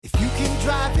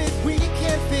drive it, we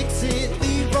can fix it.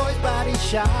 Leroy's Body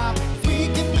Shop. We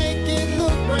can make it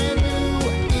look brand new.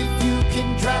 If you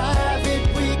can drive it,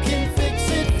 we can fix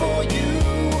it for you.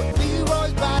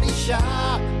 Leroy's Body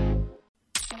Shop.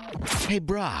 Hey,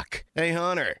 Brock. Hey,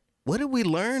 Hunter. What did we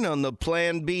learn on the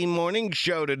Plan B morning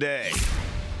show today?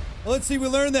 Well, let's see. We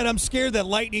learned that I'm scared that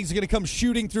lightning's going to come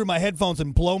shooting through my headphones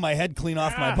and blow my head clean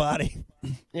off my body.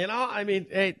 You know, I mean,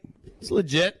 hey, it's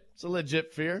legit. It's a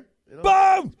legit fear. You know,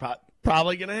 Boom! It's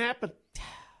probably going to happen.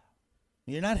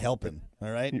 You're not helping,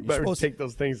 all right? You better take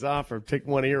those things off or take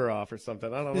one ear off or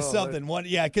something. I don't know. Something.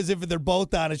 Yeah, because if they're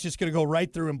both on, it's just going to go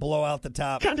right through and blow out the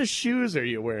top. What kind of shoes are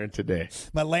you wearing today?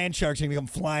 My land shark's going to come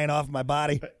flying off my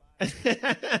body.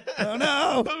 Oh,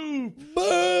 no. Boom.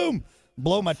 Boom.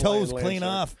 Blow my Flying toes land clean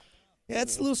shark. off. Yeah,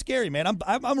 it's a little scary, man.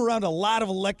 I'm around a lot of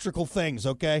electrical things,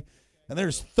 okay? And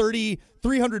there's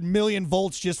 300 million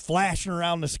volts just flashing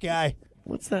around the sky.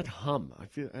 What's that hum?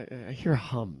 I hear a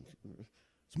hum.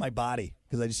 It's my body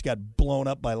because I just got blown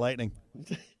up by lightning.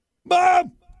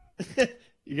 Boom!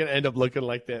 You're going to end up looking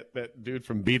like that dude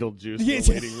from Beetlejuice in Yes.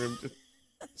 the waiting room just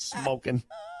smoking.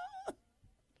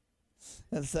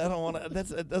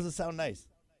 That doesn't sound nice.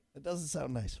 It doesn't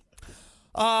sound nice.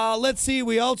 Let's see.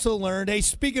 We also learned, hey,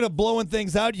 speaking of blowing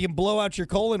things out, you can blow out your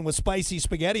colon with spicy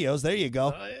SpaghettiOs. There you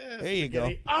go. Oh, yeah. There you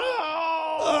go.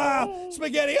 Oh!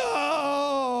 Spaghetti.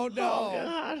 Oh, no. Oh,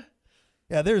 God.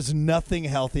 Yeah, there's nothing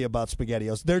healthy about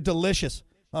SpaghettiOs. They're delicious.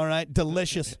 All right,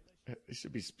 delicious. It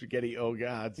should be spaghetti, oh,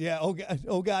 gods. Yeah,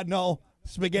 oh God, no.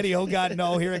 Spaghetti, oh, God,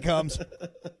 no. Here it comes.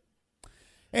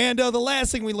 And the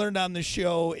last thing we learned on this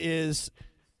show is,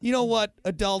 you know what,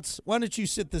 adults, why don't you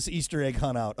sit this Easter egg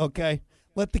hunt out, okay?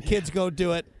 Let the kids go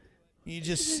do it. You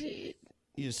just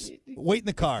wait in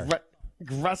the car.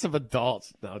 Aggressive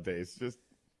adults nowadays. Just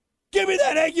give me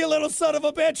that egg, you little son of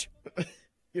a bitch.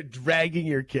 You're dragging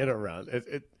your kid around.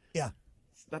 Yeah.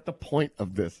 It's not the point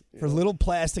of this. For little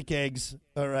plastic eggs,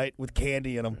 all right, with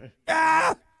candy in them.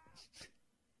 Ah!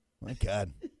 My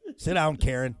God. Sit down,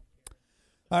 Karen.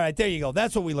 All right, there you go.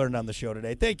 That's what we learned on the show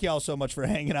today. Thank you all so much for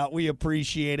hanging out. We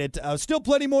appreciate it. Still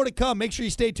plenty more to come. Make sure you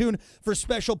stay tuned for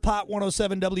special Pot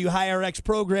 107W High RX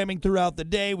programming throughout the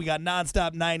day. We got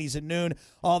nonstop 90s at noon,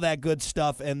 all that good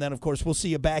stuff. And then, of course, we'll see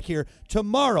you back here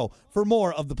tomorrow for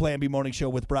more of the Plan B Morning Show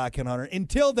with Brock and Hunter.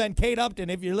 Until then, Kate Upton,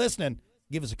 if you're listening,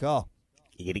 give us a call.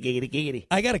 Giggity, giggity, giggity.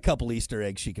 I got a couple Easter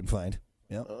eggs she can find.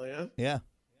 Yep. Oh, yeah? Yeah.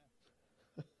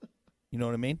 You know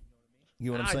what I mean? You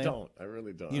know what I'm saying? I don't. I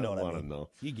really don't. You know I what I want mean. to know.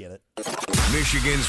 You get it. Michigan's